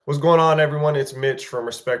What's going on, everyone? It's Mitch from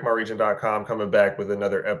RespectMyRegion.com coming back with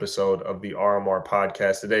another episode of the RMR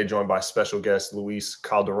podcast. Today, joined by special guest Luis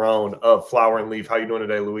Calderon of Flower and Leaf. How you doing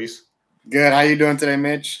today, Luis? Good. How you doing today,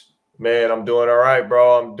 Mitch? Man, I'm doing all right,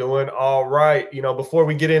 bro. I'm doing all right. Before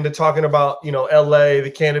we get into talking about, LA, the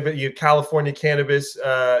cannabis, California cannabis,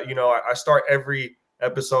 I start every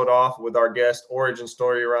episode off with our guest origin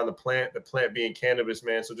story around the plant being cannabis,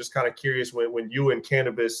 man. So just kind of curious when you and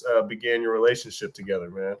cannabis began your relationship together,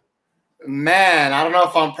 man. Man, I don't know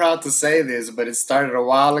if I'm proud to say this, but it started a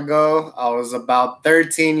while ago. I was about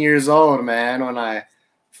 13 years old, man, when I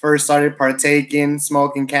first started partaking,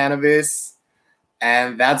 smoking cannabis.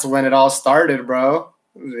 And that's when it all started, bro.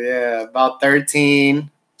 Yeah, about 13.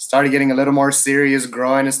 Started getting a little more serious,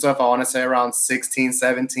 growing and stuff. I want to say around 16,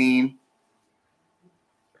 17.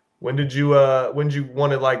 When did you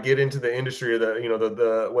want to like get into the industry or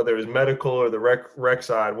the whether it was medical or the rec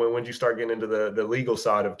side? When did you start getting into the legal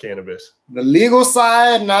side of cannabis? The legal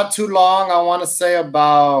side, not too long. I want to say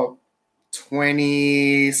about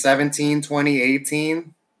 2017,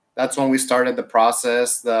 2018. That's when we started the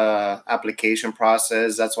process, the application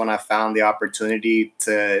process. That's when I found the opportunity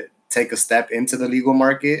to take a step into the legal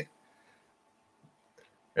market.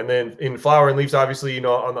 And then in Flower and Leaves, obviously,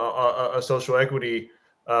 on a social equity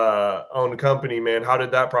owned company, man. How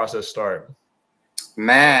did that process start?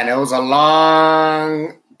 Man, it was a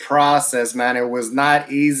long process, man. It was not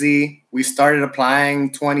easy. We started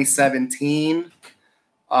applying 2017. It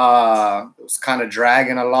was kind of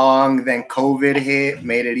dragging along. Then COVID hit,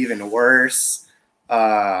 made it even worse.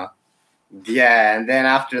 Uh, yeah, and then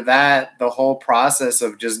after that, the whole process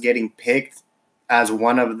of just getting picked as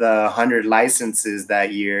one of the 100 licenses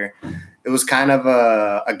that year, it was kind of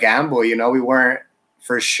a gamble. You know, we weren't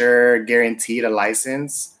for sure guaranteed a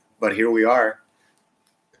license, but here we are.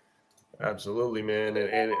 Absolutely, man,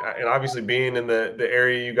 and obviously being in the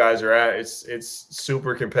area you guys are at, it's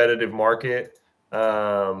super competitive market,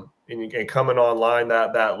 and coming online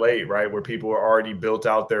that late, right, where people are already built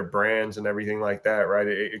out their brands and everything like that, right?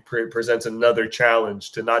 It presents another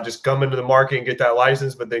challenge to not just come into the market and get that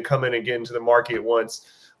license, but then come in and get into the market once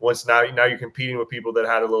now you're competing with people that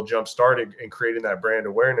had a little jump started and creating that brand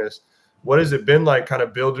awareness. What has it been like kind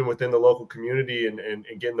of building within the local community and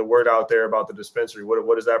getting the word out there about the dispensary?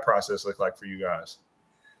 What does that process look like for you guys?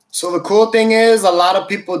 So the cool thing is a lot of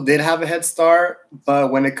people did have a head start,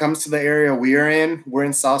 but when it comes to the area we're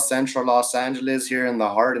in South Central Los Angeles here in the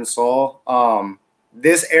heart and soul.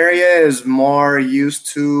 This area is more used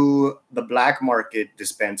to the black market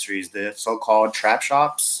dispensaries, the so-called trap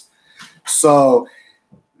shops. So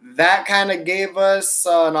that kind of gave us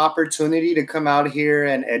an opportunity to come out here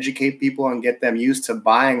and educate people and get them used to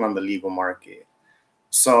buying on the legal market.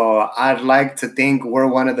 So I'd like to think we're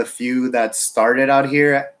one of the few that started out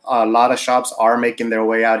here. A lot of shops are making their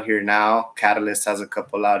way out here now. Catalyst has a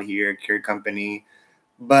couple out here, Cure Company,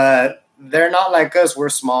 but they're not like us. We're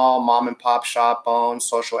small, mom and pop shop owned,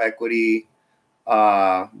 social equity.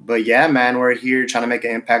 But yeah, man, we're here trying to make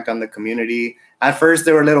an impact on the community. At first,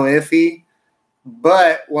 they were a little iffy,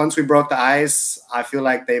 but once we broke the ice, I feel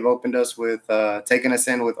like they've opened us with taking us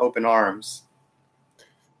in with open arms.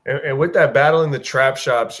 And with that battle in the trap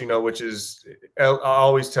shops, which is, I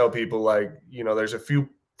always tell people, like, there's a few,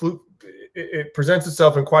 it presents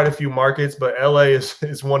itself in quite a few markets, but LA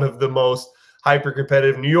is one of the most hyper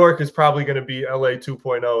competitive. New York is probably going to be LA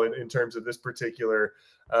 2.0 in terms of this particular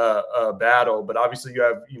battle. But obviously you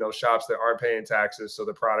have, shops that aren't paying taxes. So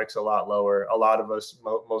the product's a lot lower. A lot of us,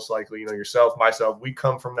 most likely, yourself, myself, we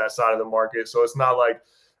come from that side of the market. So it's not like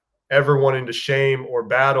ever wanting to shame or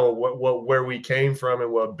battle where we came from and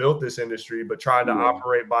what built this industry, but trying to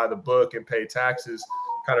operate by the book and pay taxes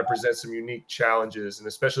kind of presents some unique challenges, and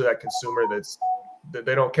especially that consumer that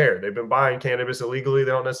they don't care. They've been buying cannabis illegally.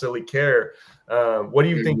 They don't necessarily care. What do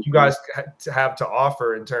you think you guys have to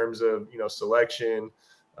offer in terms of selection,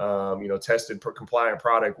 tested compliant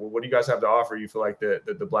product? What do you guys have to offer? You feel like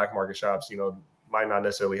the black market shops might not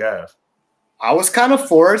necessarily have? I was kind of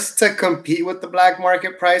forced to compete with the black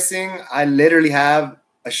market pricing. I literally have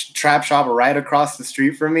a trap shop right across the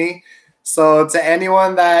street from me. So to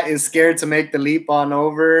anyone that is scared to make the leap on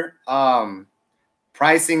over,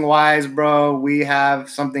 pricing wise, bro, we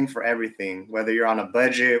have something for everything. Whether you're on a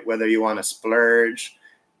budget, whether you want to splurge,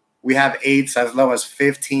 we have eights as low as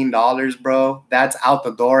 $15, bro. That's out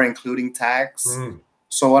the door, including tax.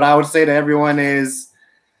 So what I would say to everyone is,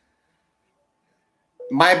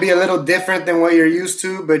 might be a little different than what you're used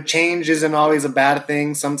to, but change isn't always a bad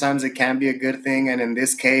thing. Sometimes it can be a good thing. And in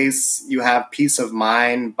this case, you have peace of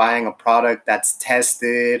mind buying a product that's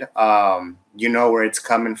tested. You know where it's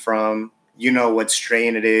coming from. You know what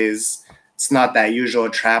strain it is. It's not that usual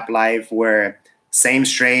trap life where same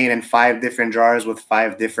strain in 5 different jars with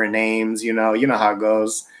 5 different names. You know how it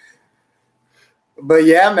goes. But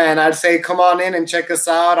yeah, man, I'd say come on in and check us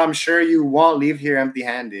out. I'm sure you won't leave here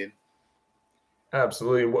empty-handed.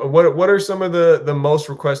 Absolutely. What are some of the most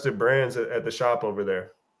requested brands at the shop over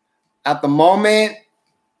there? At the moment,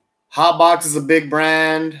 Hotbox is a big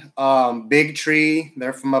brand. Big Tree,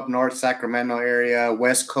 they're from up north Sacramento area.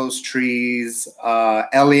 West Coast Trees.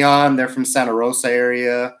 Elion, they're from Santa Rosa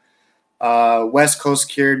area. West Coast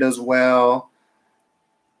Cure does well.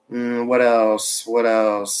 What else?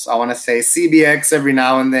 I want to say CBX every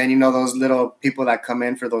now and then. Those little people that come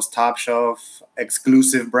in for those top shelf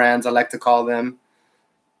exclusive brands, I like to call them.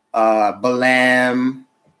 Balam.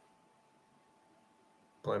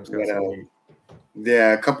 Balam's got some heat.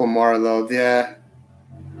 Yeah, a couple more of those. Yeah.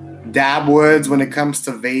 Dabwoods when it comes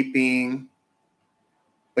to vaping.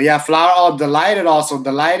 But yeah, Delighted also.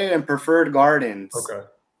 Delighted and Preferred Gardens. Okay.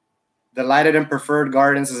 Delighted and Preferred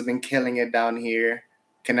Gardens has been killing it down here.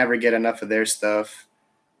 Can never get enough of their stuff.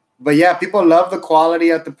 But yeah, people love the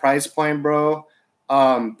quality at the price point, bro.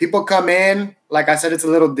 People come in, like I said, it's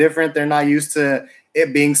a little different. They're not used to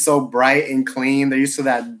it being so bright and clean. They're used to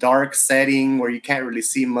that dark setting where you can't really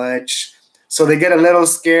see much. So they get a little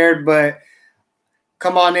scared, but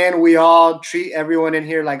come on in. We all treat everyone in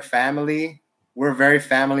here like family. We're a very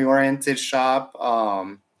family-oriented shop.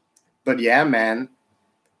 But yeah, man.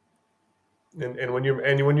 And when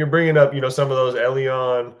you're bringing up, some of those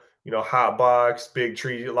Elion, Hotbox, Big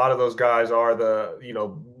Tree, a lot of those guys are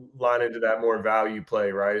line into that more value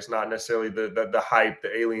play, right? It's not necessarily the hype,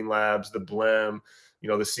 the Alien Labs, the Blem, the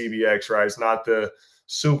CBX, right? It's not the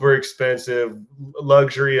super expensive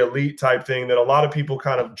luxury elite type thing that a lot of people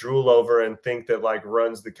kind of drool over and think that like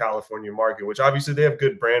runs the California market, which obviously they have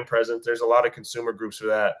good brand presence. There's a lot of consumer groups for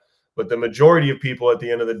that, but the majority of people at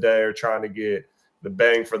the end of the day are trying to get the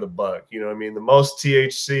bang for the buck. You know what I mean? The most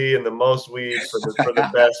THC and the most weed for the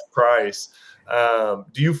best price.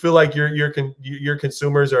 Do you feel like your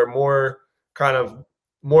consumers are more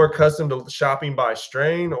accustomed to shopping by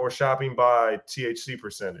strain or shopping by THC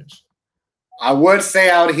percentage? I would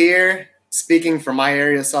say out here, speaking for my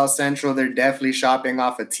area, South Central, they're definitely shopping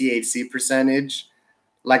off a THC percentage.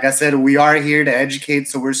 Like I said, we are here to educate,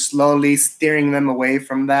 so we're slowly steering them away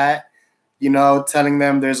from that. Telling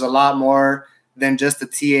them there's a lot more than just the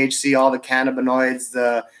THC, all the cannabinoids,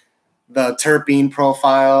 the terpene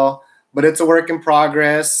profile. But it's a work in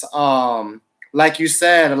progress. Like you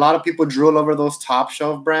said, a lot of people drool over those top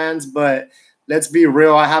shelf brands, but let's be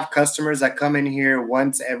real. I have customers that come in here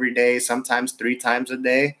once every day, sometimes 3 times a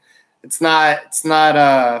day. It's not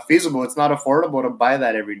feasible. It's not affordable to buy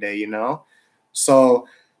that every day, So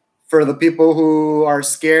for the people who are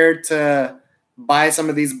scared to buy some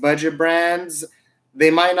of these budget brands,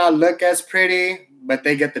 they might not look as pretty, but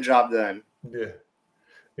they get the job done.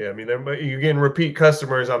 Yeah. I mean, you're getting repeat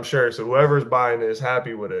customers, I'm sure. So whoever's buying it is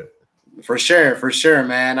happy with it. For sure,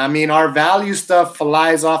 man. I mean, our value stuff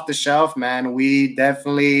flies off the shelf, man. We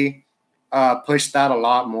definitely push that a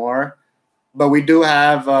lot more. But we do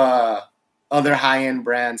have other high-end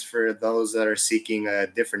brands for those that are seeking a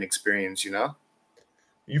different experience,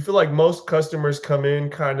 You feel like most customers come in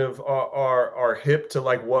kind of are hip to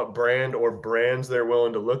like what brand or brands they're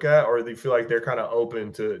willing to look at, or do you feel like they're kind of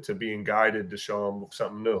open to being guided to show them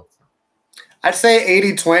something new? I'd say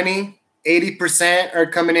 80-20. 80% are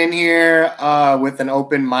coming in here with an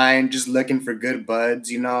open mind, just looking for good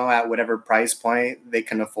buds, at whatever price point they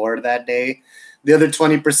can afford that day. The other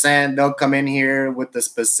 20%, they'll come in here with a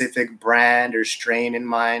specific brand or strain in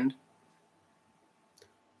mind.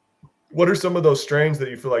 What are some of those strains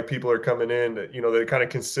that you feel like people are coming in that, they're kind of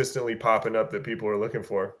consistently popping up that people are looking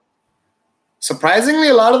for? Surprisingly,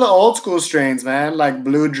 a lot of the old school strains, man, like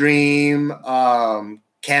Blue Dream,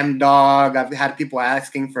 Chem Dog. I've had people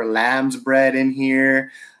asking for Lamb's Bread in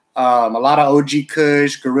here. A lot of OG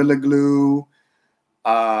Kush, Gorilla Glue.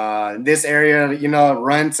 This area,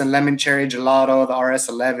 Runts and Lemon Cherry Gelato. The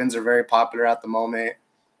RS11s are very popular at the moment.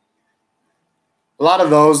 A lot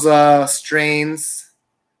of those strains.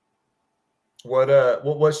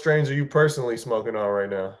 What strains are you personally smoking on right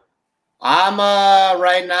now?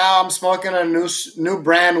 I'm smoking a new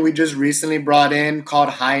brand we just recently brought in called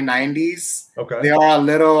High 90s. Okay. They are a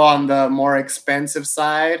little on the more expensive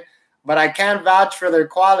side, but I can't vouch for their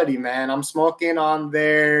quality, man. I'm smoking on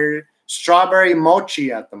their strawberry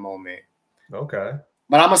mochi at the moment. Okay.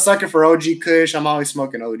 But I'm a sucker for OG Kush. I'm always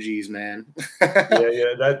smoking OGs, man.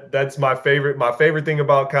 Yeah. That's my favorite. My favorite thing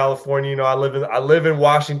about California, I live in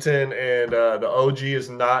Washington, and the OG is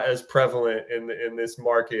not as prevalent in this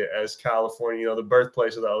market as California. The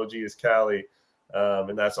birthplace of the OG is Cali.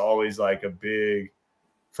 And that's always like a big,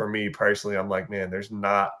 for me personally, I'm like, man, there's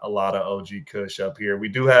not a lot of OG Kush up here. We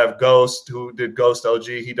do have Ghost, who did Ghost OG.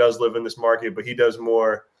 He does live in this market, but he does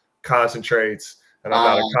more concentrates. And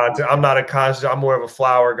I'm more of a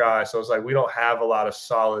flower guy. So it's like we don't have a lot of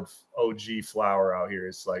solid OG flower out here.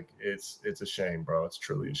 It's like it's a shame, bro. It's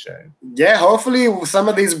truly a shame. Yeah, hopefully some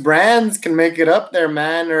of these brands can make it up there,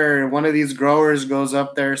 man, or one of these growers goes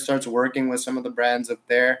up there, starts working with some of the brands up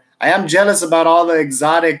there. I am jealous about all the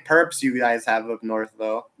exotic perps you guys have up north,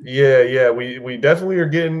 though. Yeah, we definitely are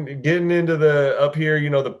getting into the up here.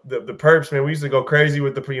 You know, the perps, man. We used to go crazy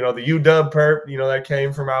with the the UW perp. You know, that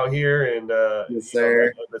came from out here, and Yes,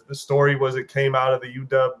 sir. The story was it came out of the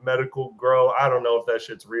UW medical grow. I don't know if that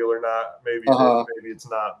shit's real or not. Maybe it is, maybe it's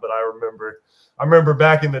not. But I remember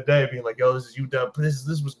back in the day being like, yo, this is UW.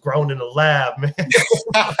 This was grown in a lab, man.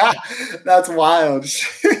 That's wild.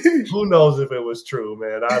 Who knows if it was true,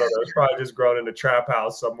 man? I don't know. It's probably just grown in a trap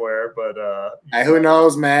house somewhere. But who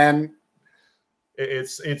knows, man?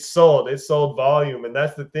 It's sold. It's sold volume, and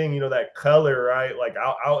that's the thing. You know, that color, right? Like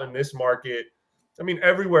out in this market, I mean,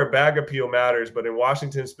 everywhere bag appeal matters, but in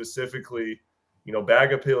Washington specifically, you know,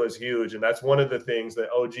 bag appeal is huge, and that's one of the things that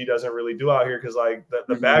OG doesn't really do out here, because like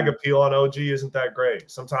the bag appeal on OG isn't that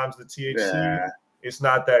great. Sometimes the THC, it's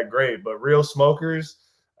not that great, but real smokers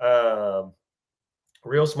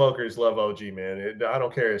love OG, man. I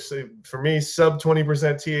don't care. For me, sub 20%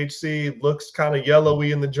 THC, looks kind of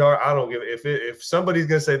yellowy in the jar. I don't give if somebody's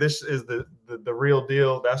gonna say this is the real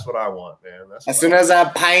deal, that's what I want, man. As soon as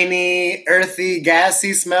that piney, earthy,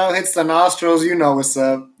 gassy smell hits the nostrils, you know what's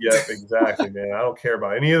up. Yep, exactly, man. I don't care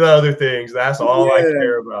about any of the other things. That's all I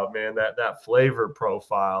care about, man. That flavor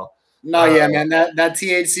profile. No, yeah, man. That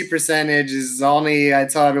THC percentage is only, I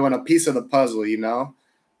tell everyone, a piece of the puzzle, you know?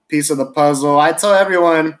 Piece of the puzzle. I tell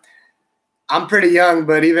everyone, I'm pretty young,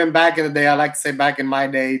 but even back in the day, I like to say back in my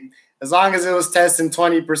day, as long as it was testing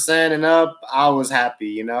 20% and up, I was happy,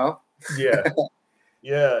 you know? Yeah.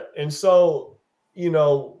 Yeah. And so, you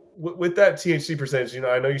know, with that THC percentage, you know,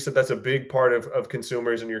 I know you said that's a big part of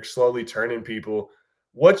consumers and you're slowly turning people.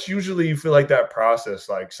 What's usually you feel like that process?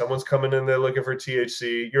 Like someone's coming in there looking for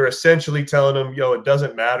THC. You're essentially telling them, yo, it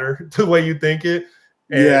doesn't matter the way you think it.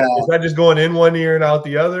 And is that just going in one ear and out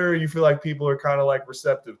the other? Or you feel like people are kind of like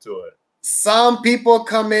receptive to it? Some people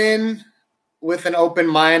come in with an open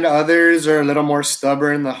mind. Others are a little more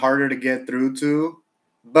stubborn, the harder to get through to.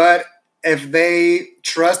 But if they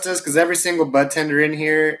trust us, because every single bud tender in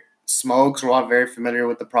here smokes, we're all very familiar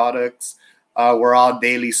with the products. We're all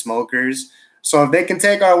daily smokers. So if they can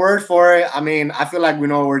take our word for it, I mean, I feel like we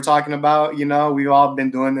know what we're talking about. You know, we've all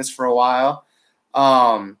been doing this for a while.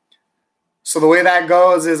 So the way that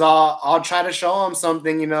goes is I'll try to show them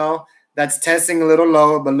something, you know, that's testing a little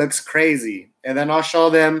low but looks crazy. And then I'll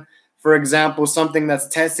show them, for example, something that's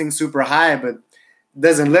testing super high but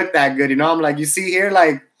doesn't look that good. You know, I'm like, you see here,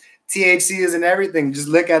 like THC isn't everything. Just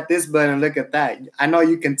look at this bud and look at that. I know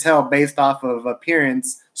you can tell based off of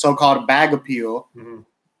appearance, so-called bag appeal,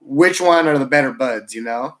 which one are the better buds, you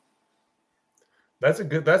know? That's a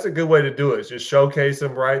good way to do it. Just showcase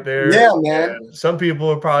them right there. Yeah, man. And some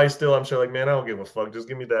people are probably still, I'm sure, like, man, I don't give a fuck. Just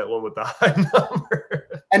give me that one with the high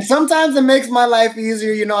number. And sometimes it makes my life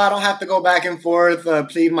easier. You know, I don't have to go back and forth,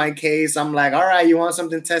 plead my case. I'm like, all right, you want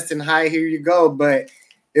something testing high? Here you go. But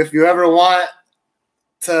if you ever want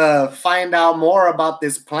to find out more about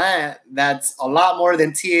this plant that's a lot more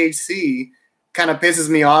than THC, kind of pisses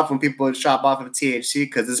me off when people shop off of THC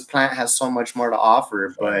because this plant has so much more to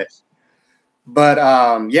offer. But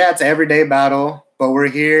yeah, it's an everyday battle, but we're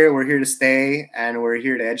here to stay, and we're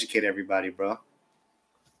here to educate everybody, bro.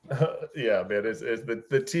 Yeah, man, it's the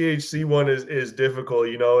THC one is difficult,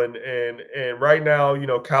 you know, and right now, you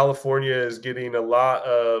know, California is getting a lot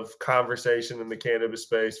of conversation in the cannabis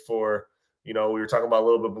space for, you know, we were talking about a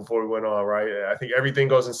little bit before we went on, right? I think everything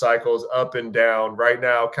goes in cycles, up and down. Right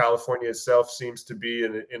now, California itself seems to be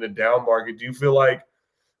in a down market. Do you feel like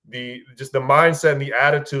the mindset and the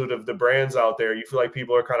attitude of the brands out there, you feel like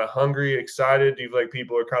people are kind of hungry, excited? Do you feel like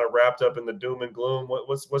people are kind of wrapped up in the doom and gloom?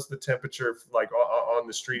 What's the temperature like on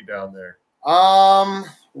the street down there?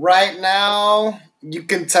 Right now you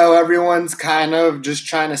can tell everyone's kind of just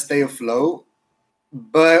trying to stay afloat.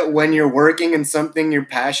 But when you're working in something you're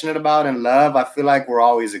passionate about and love, I feel like we're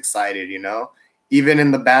always excited, you know? Even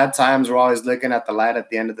in the bad times, we're always looking at the light at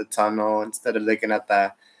the end of the tunnel instead of looking at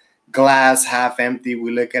the glass half empty.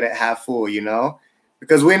 We look at it half full, you know,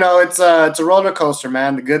 because we know it's a roller coaster,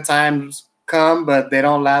 man. The good times come, but they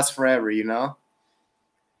don't last forever, you know.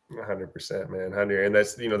 100%, man. 100. And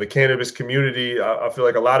that's, you know, the cannabis community. I feel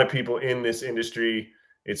like a lot of people in this industry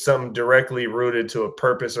it's something directly rooted to a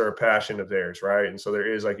purpose or a passion of theirs, right? And so there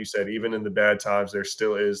is, like you said, even in the bad times, there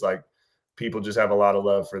still is like people just have a lot of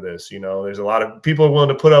love for this. There's a lot of people willing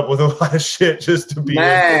to put up with a lot of shit just to be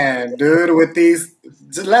Man, dude, with these,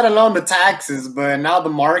 just let alone the taxes, but now the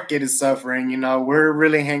market is suffering. We're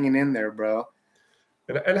really hanging in there, bro.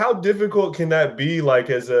 And how difficult can that be, like,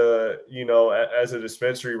 as a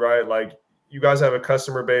dispensary, right? Like, you guys have a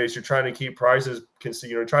customer base, you're trying to keep prices,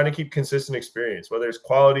 trying to keep consistent experience, whether it's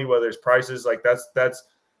quality, whether it's prices. Like, that's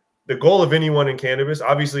the goal of anyone in cannabis.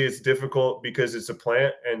 Obviously, it's difficult because it's a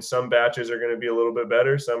plant, and some batches are going to be a little bit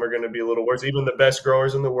better, some are going to be a little worse. Even the best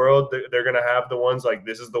growers in the world, they're going to have the ones like,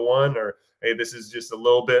 this is the one, or hey, this is just a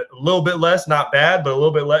little bit less, not bad, but a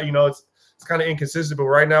little bit less. It's kind of inconsistent. But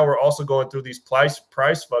right now, we're also going through these price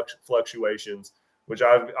fluctuations, which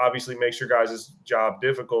obviously makes your guys' job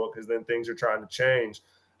difficult, because then things are trying to change.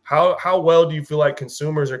 How well do you feel like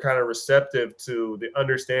consumers are kind of receptive to the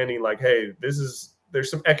understanding, like, hey, there's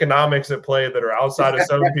some economics at play that are outside of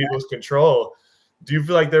some people's control? Do you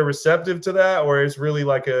feel like they're receptive to that, or it's really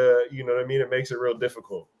like it makes it real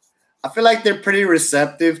difficult? I feel like they're pretty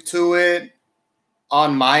receptive to it.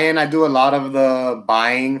 On my end, I do a lot of the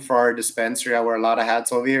buying for our dispensary. I wear a lot of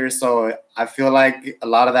hats over here, so I feel like a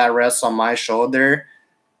lot of that rests on my shoulder,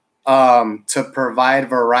 to provide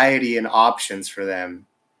variety and options for them.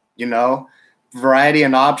 Variety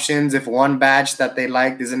and options. If one batch that they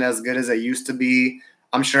liked isn't as good as it used to be,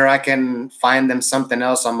 I'm sure I can find them something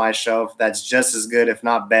else on my shelf that's just as good, if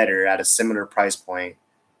not better, at a similar price point.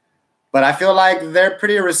 But I feel like they're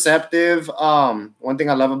pretty receptive. One thing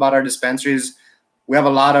I love about our dispensary is we have a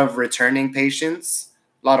lot of returning patients,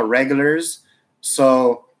 a lot of regulars.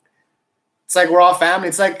 So it's like we're all family.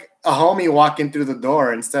 It's like a homie walking through the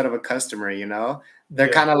door instead of a customer, They're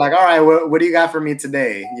kind of like, all right, what do you got for me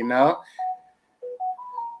today,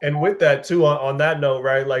 And with that too, on that note,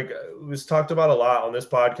 right, like, it was talked about a lot on this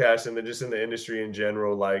podcast, and then just in the industry in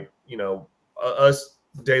general, like, us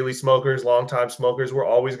daily smokers, longtime smokers, we're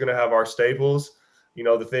always going to have our staples,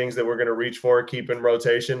 the things that we're going to reach for, keep in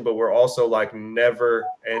rotation, but we're also like never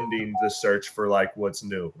ending the search for like what's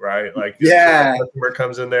new, right? Like, yeah, the customer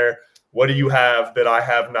comes in there, what do you have that I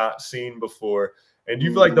have not seen before? And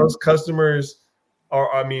you feel like those customers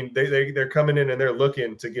they're coming in and they're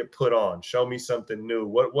looking to get put on. Show me something new.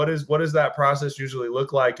 What does that process usually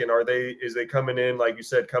look like? And is they coming in, like you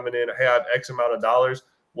said, hey, I have X amount of dollars.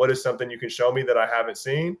 What is something you can show me that I haven't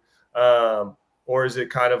seen? Or is it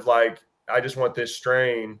kind of like, I just want this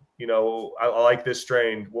strain, I like this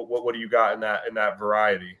strain. What do you got in that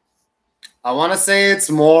variety? I want to say it's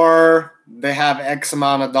more, they have X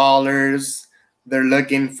amount of dollars. They're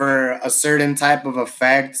looking for a certain type of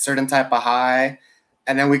effect, certain type of high.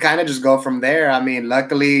 And then we kind of just go from there. I mean,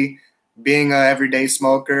 luckily, being an everyday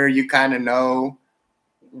smoker, you kind of know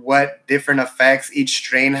what different effects each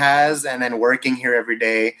strain has. And then working here every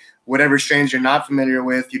day, whatever strains you're not familiar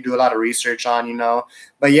with, you do a lot of research on,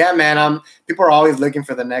 But yeah, man, people are always looking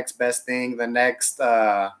for the next best thing, the next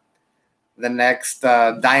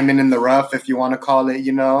diamond in the rough, if you want to call it,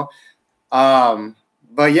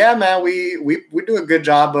 But yeah, man, we do a good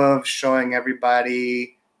job of showing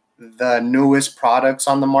everybody the newest products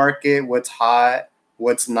on the market, what's hot,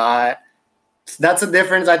 what's not. That's a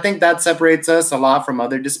difference. I think that separates us a lot from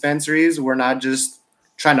other dispensaries. We're not just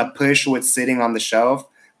trying to push what's sitting on the shelf.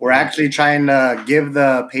 We're actually trying to give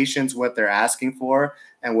the patients what they're asking for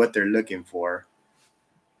and what they're looking for.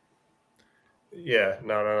 Yeah,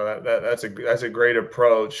 no, that's a great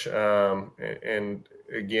approach. And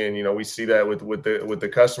again, we see that with the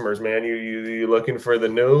customers, man. You looking for the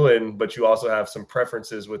new, but you also have some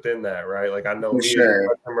preferences within that, right? Like, I know me as a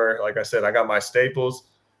customer, like I said, I got my staples.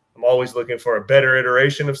 I'm always looking for a better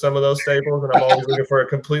iteration of some of those staples, and I'm always looking for a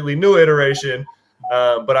completely new iteration.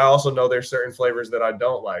 But I also know there's certain flavors that I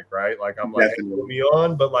don't like, right? Like, I'm like, hey, put me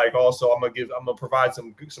on, but like, also I'm gonna provide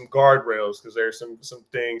some guardrails, because there's some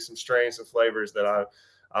things, some strains, some flavors that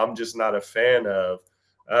I'm just not a fan of.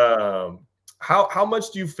 How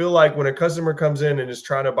much do you feel like when a customer comes in and is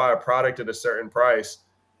trying to buy a product at a certain price,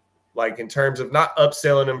 like, in terms of not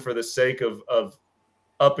upselling them for the sake of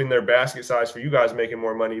upping their basket size for you guys making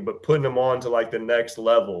more money, but putting them on to like the next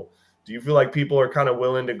level? Do you feel like people are kind of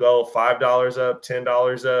willing to go $5 up,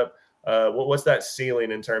 $10 up? What's that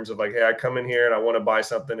ceiling in terms of like, hey, I come in here and I want to buy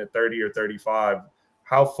something at 30 or 35.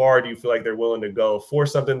 How far do you feel like they're willing to go for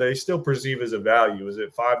something they still perceive as a value? Is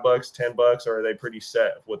it $5, $10, or are they pretty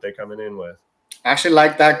set with what they're coming in with? I actually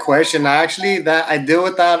like that question. I deal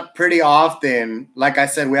with that pretty often. Like I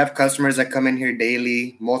said, we have customers that come in here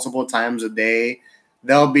daily, multiple times a day.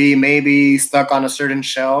 They'll be maybe stuck on a certain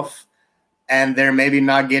shelf, and they're maybe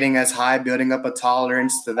not getting as high, building up a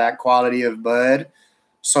tolerance to that quality of bud.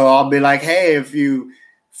 So I'll be like, hey, if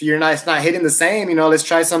you're not, it's not hitting the same, let's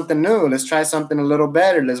try something new. Let's try something a little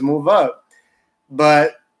better. Let's move up.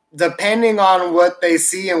 But depending on what they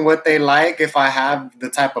see and what they like, if I have the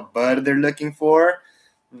type of bud they're looking for,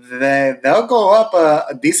 they'll go up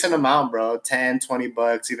a decent amount, bro. 10,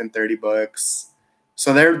 $20, even $30.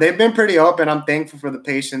 So they've been pretty open. I'm thankful for the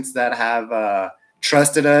patients that have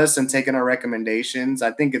trusted us and taken our recommendations.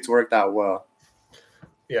 I think it's worked out well.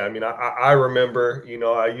 Yeah, I mean, I remember,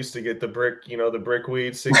 I used to get the brick, the brick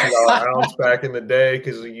weed, $60 ounce back in the day,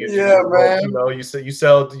 because you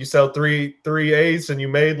sell three eighths and you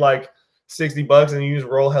made like $60 and you just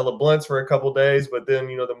roll hella blunts for a couple days. But then,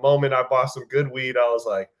 the moment I bought some good weed, I was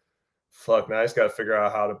like, fuck, now I just got to figure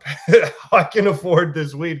out how to pay, how I can afford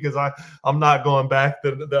this weed, because I'm not going back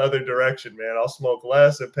the other direction, man. I'll smoke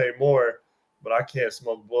less and pay more, but I can't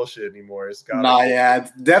smoke bullshit anymore. It's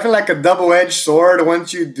it's definitely like a double-edged sword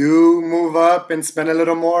once you do move up and spend a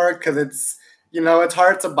little more, because it's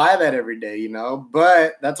hard to buy that every day,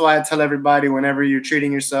 but that's why I tell everybody, whenever you're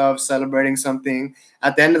treating yourself, celebrating something,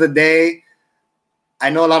 at the end of the day,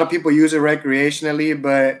 I know a lot of people use it recreationally,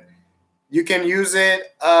 but you can use it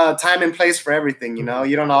time and place for everything, you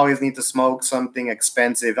don't always need to smoke something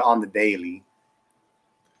expensive on the daily.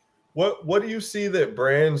 What do you see that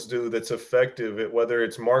brands do that's effective at, whether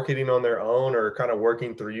it's marketing on their own or kind of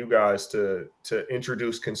working through you guys to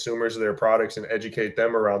introduce consumers to their products and educate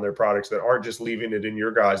them around their products, that aren't just leaving it in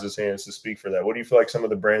your guys' hands to speak for that? What do you feel like some of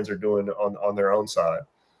the brands are doing on their own side?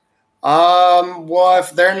 Well,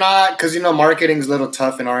 if they're not, because marketing's a little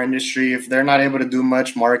tough in our industry. If they're not able to do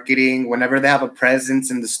much marketing, whenever they have a presence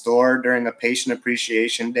in the store during a patient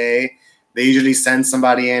appreciation day, they usually send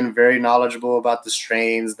somebody in very knowledgeable about the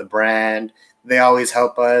strains, the brand. They always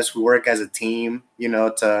help us. We work as a team,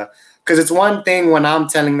 because it's one thing when I'm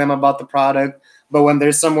telling them about the product, but when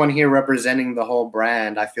there's someone here representing the whole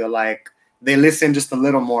brand, I feel like they listen just a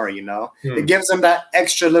little more, It gives them that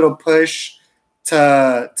extra little push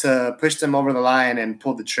to push them over the line and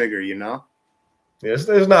pull the trigger, Yes,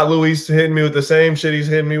 there's not Luis hitting me with the same shit he's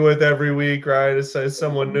hitting me with every week, right? It's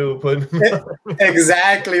someone new putting.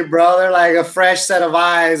 Exactly, bro. They're like a fresh set of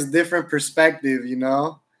eyes, different perspective,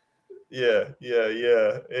 Yeah.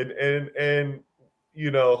 And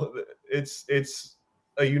it's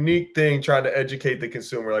a unique thing trying to educate the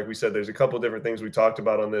consumer. Like we said, there's a couple of different things we talked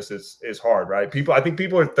about on this. Is hard, right? I think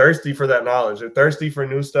people are thirsty for that knowledge. They're thirsty for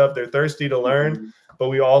new stuff. They're thirsty to learn, but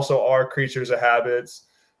we also are creatures of habits.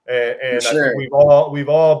 And sure. I think we've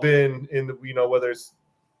all been in the, whether it's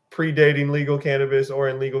predating legal cannabis or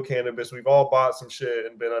in legal cannabis, we've all bought some shit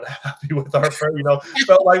and been unhappy with our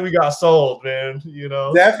felt like we got sold, man.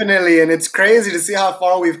 Definitely. And it's crazy to see how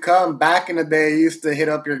far we've come. Back in the day, you used to hit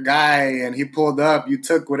up your guy and he pulled up, you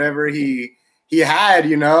took whatever he had,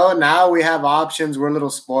 now we have options. We're a little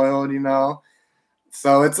spoiled,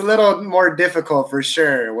 so it's a little more difficult for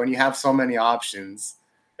sure when you have so many options.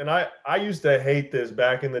 And I used to hate this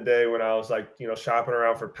back in the day when I was like, shopping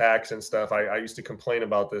around for packs and stuff. I used to complain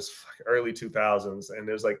about this early 2000s. And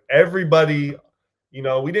there's like everybody,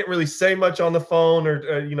 we didn't really say much on the phone or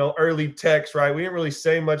early text, right? We didn't really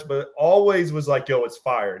say much, but always was like, yo, it's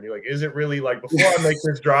fire. And you're like, is it really? Like, before I make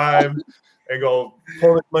this drive and go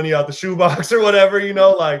pull this money out the shoebox or whatever, is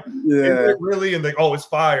it really? And they, oh, it's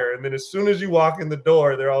fire. And then as soon as you walk in the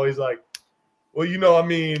door, they're always like, well,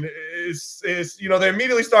 it's they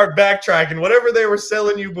immediately start backtracking. Whatever they were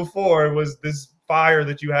selling you before was this fire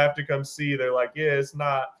that you have to come see. They're like, yeah, it's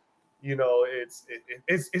not,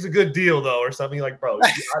 it's a good deal though, or something. Like, bro,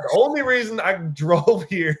 the only reason I drove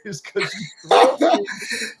here is because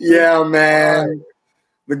yeah, man.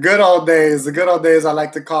 The good old days, I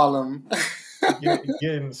like to call them.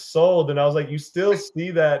 getting sold. And I was like, you still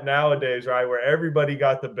see that nowadays, right? Where everybody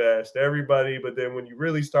got the best, but then when you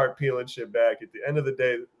really start peeling shit back, at the end of the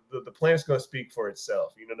day, the plant's going to speak for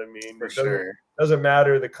itself. You know what I mean? For sure. Doesn't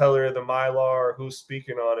matter the color of the mylar or who's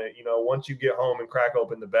speaking on it. Once you get home and crack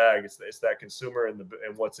open the bag, it's that consumer and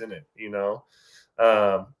what's in it,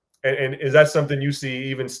 And is that something you see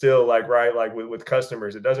even still, like, right? Like with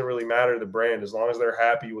customers, it doesn't really matter the brand, as long as they're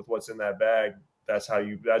happy with what's in that bag. That's how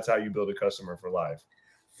you build a customer for life.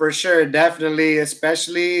 For sure, definitely,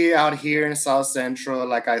 especially out here in South Central.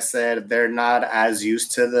 Like I said, they're not as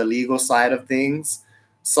used to the legal side of things.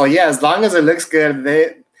 So yeah, as long as it looks good,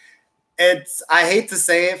 I hate to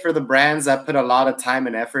say it for the brands that put a lot of time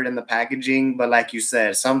and effort in the packaging, but like you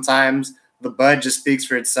said, sometimes the bud just speaks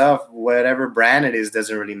for itself. Whatever brand it is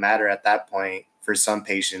doesn't really matter at that point for some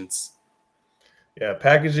patients. Yeah,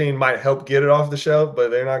 packaging might help get it off the shelf,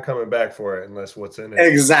 but they're not coming back for it unless what's in it.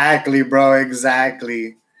 Exactly, bro.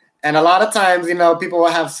 Exactly. And a lot of times, people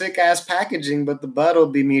will have sick ass packaging, but the bud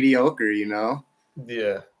will be mediocre, Yeah.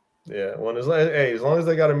 Yeah. Well, as long as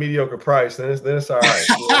they got a mediocre price, then it's all right.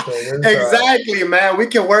 You know what I'm saying? Exactly, man. We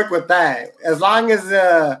can work with that. As long as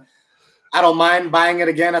I don't mind buying it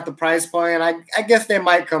again at the price point. I guess they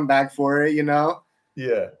might come back for it,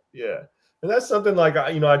 Yeah, yeah. And that's something like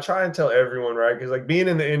I try and tell everyone, right? Because like being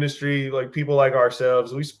in the industry, like people like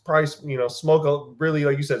ourselves, we probably smoke really,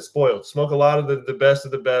 like you said, spoiled, smoke a lot of the best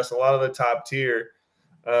of the best, a lot of the top tier.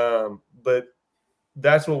 But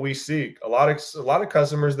that's what we seek. A lot of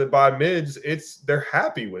customers that buy mids, they're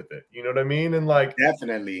happy with it. You know what I mean? And like,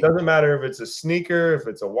 Definitely. doesn't matter if it's a sneaker, if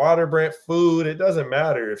it's a water brand, food. It doesn't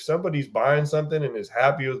matter if somebody's buying something and is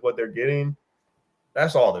happy with what they're getting.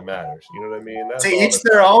 That's all that matters. You know what I mean? To each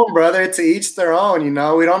their own, brother. To each their own. We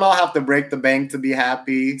don't all have to break the bank to be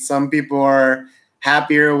happy. Some people are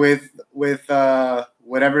happier with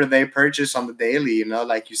whatever they purchase on the daily.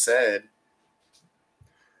 Like you said.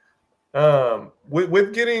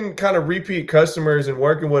 With getting kind of repeat customers and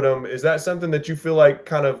working with them, is that something that you feel like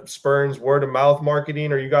kind of spurns word of mouth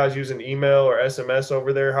marketing? Are you guys using email or SMS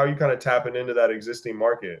over there? How are you kind of tapping into that existing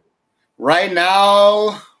market? Right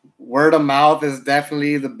now, word of mouth is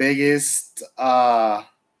definitely the biggest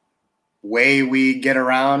way we get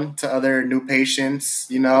around to other new patients,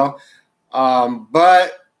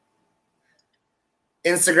 but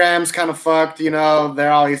Instagram's kind of fucked,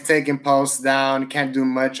 they're always taking posts down, can't do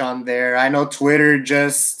much on there. I know Twitter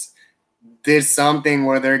just did something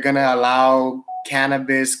where they're going to allow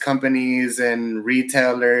cannabis companies and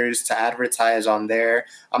retailers to advertise on there.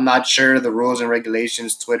 I'm not sure the rules and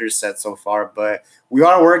regulations Twitter set so far, but we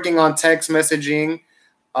are working on text messaging.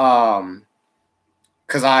 Because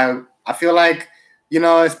I feel like,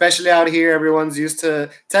 especially out here, everyone's used to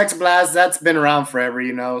text blast. That's been around forever,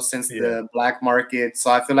 since the black market. So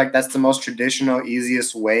I feel like that's the most traditional,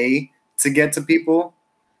 easiest way to get to people.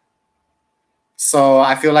 So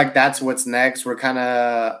I feel like that's what's next. We're kind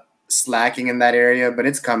of slacking in that area, but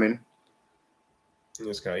it's coming.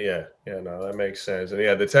 It's kind of, no, that makes sense. And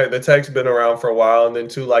yeah, the tech's been around for a while, and then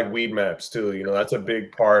too, like weed maps too. That's a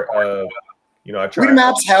big part of, I try. Weed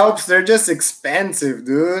maps helps. They're just expensive,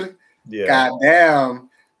 dude. Yeah. Goddamn.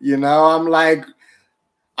 I'm like,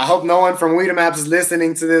 I hope no one from Weed Maps is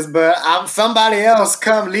listening to this, but I'm somebody else.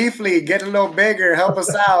 Come, Leafly, get a little bigger, help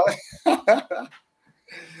us out.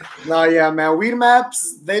 No, yeah, man. Weed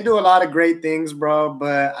Maps, they do a lot of great things, bro.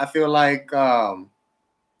 But I feel like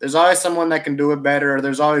there's always someone that can do it better, or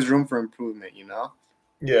there's always room for improvement,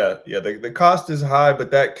 Yeah. The cost is high,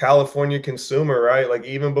 but that California consumer, right? Like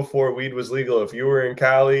even before weed was legal, if you were in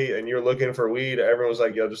Cali and you're looking for weed, everyone was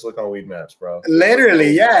like, yo, just look on Weed Maps, bro.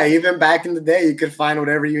 Literally, yeah. Even back in the day, you could find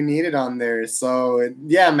whatever you needed on there. So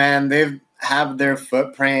yeah, man, they have their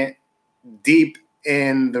footprint deep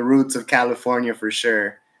in the roots of California for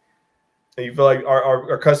sure. And you feel like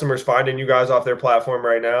our customers finding you guys off their platform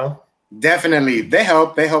right now? Definitely. They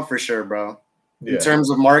help for sure, bro. In terms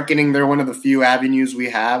of marketing, they're one of the few avenues we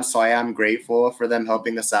have. So I am grateful for them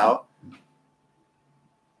helping us out.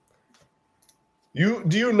 Do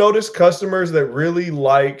you notice customers that really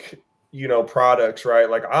like, products, right?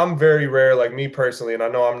 Like I'm very rare, like me personally, and I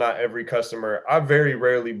know I'm not every customer. I very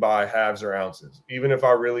rarely buy halves or ounces, even if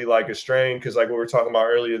I really like a strain. Because like we were talking about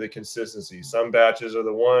earlier, the consistency. Some batches are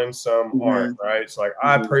the ones, some aren't, right? So like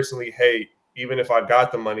I personally hate, even if I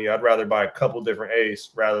got the money, I'd rather buy a couple different Ace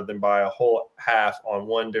rather than buy a whole half on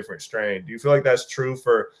one different strain. Do you feel like that's true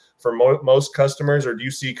for most customers, or do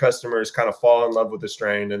you see customers kind of fall in love with the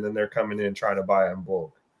strain and then they're coming in trying to buy it in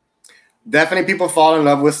bulk? Definitely people fall in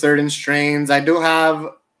love with certain strains. I do have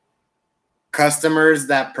customers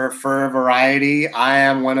that prefer variety. I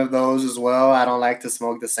am one of those as well. I don't like to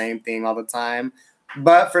smoke the same thing all the time.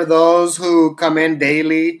 But for those who come in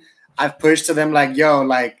daily, I've pushed to them like, yo,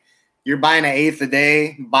 like you're buying an eighth a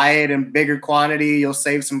day, buy it in bigger quantity. You'll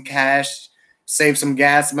save some cash, save some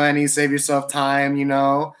gas money, save yourself time,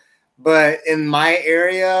 But in my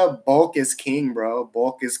area, bulk is king, bro.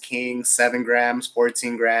 Bulk is king. 7 grams,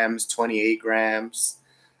 14 grams, 28 grams.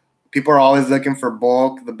 People are always looking for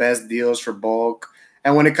bulk, the best deals for bulk.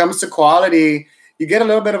 And when it comes to quality, you get a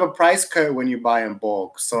little bit of a price cut when you buy in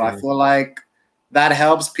bulk. So I feel like that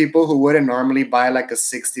helps people who wouldn't normally buy like a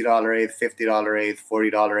 $60 eighth, $50 eighth,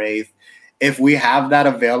 $40 eighth. If we have that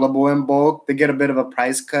available in bulk, they get a bit of a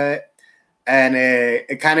price cut. And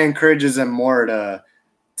it kind of encourages them more to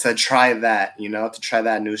try that, to try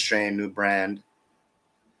that new strain, new brand.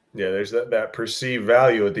 Yeah, there's that perceived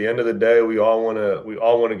value. At the end of the day, we all want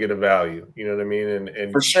to get a value. You know what I mean?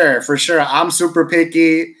 And For sure. I'm super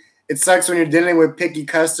picky. It sucks when you're dealing with picky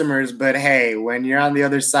customers, but hey, when you're on the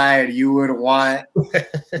other side, you would want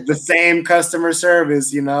the same customer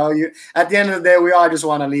service. You at the end of the day, we all just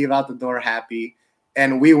want to leave out the door happy,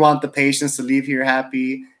 and we want the patients to leave here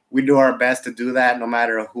happy. We do our best to do that, no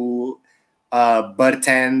matter who butt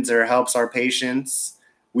tends or helps our patients.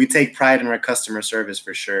 We take pride in our customer service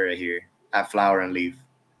for sure here at Flower and Leaf.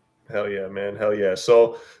 Hell yeah, man. Hell yeah.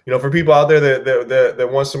 So, for people out there that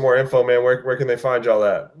want some more info, man, where can they find y'all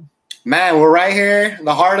at? Man, we're right here,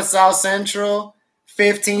 the heart of South Central,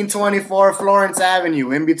 1524 Florence Avenue,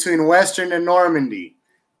 in between Western and Normandy.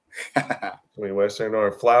 Between Western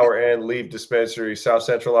or Flower and Leaf Dispensary, South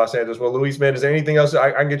Central Los Angeles. Well, Luis, man, is there anything else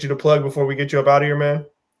I can get you to plug before we get you up out of here, man?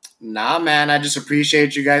 Nah, man, I just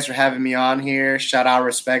appreciate you guys for having me on here. Shout out,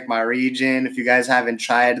 respect my region. If you guys haven't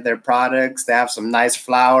tried their products, they have some nice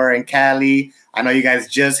flower in Cali. I know you guys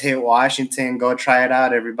just hit Washington. Go try it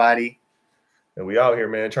out, everybody. And we out here,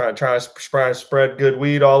 man, trying to spread good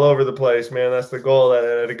weed all over the place, man. That's the goal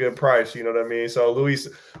at a good price. You know what I mean? So, Luis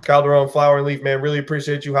Calderon, Flower and Leaf, man, really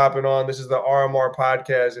appreciate you hopping on. This is the RMR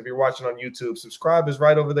podcast. If you're watching on YouTube, subscribe is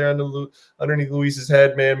right over there underneath Luis's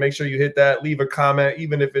head, man. Make sure you hit that. Leave a comment,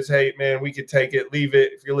 even if it's hate, man. We can take it. Leave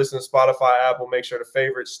it. If you're listening to Spotify, Apple, make sure to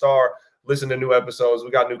favorite, star, listen to new episodes. We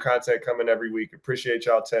got new content coming every week. Appreciate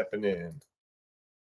y'all tapping in.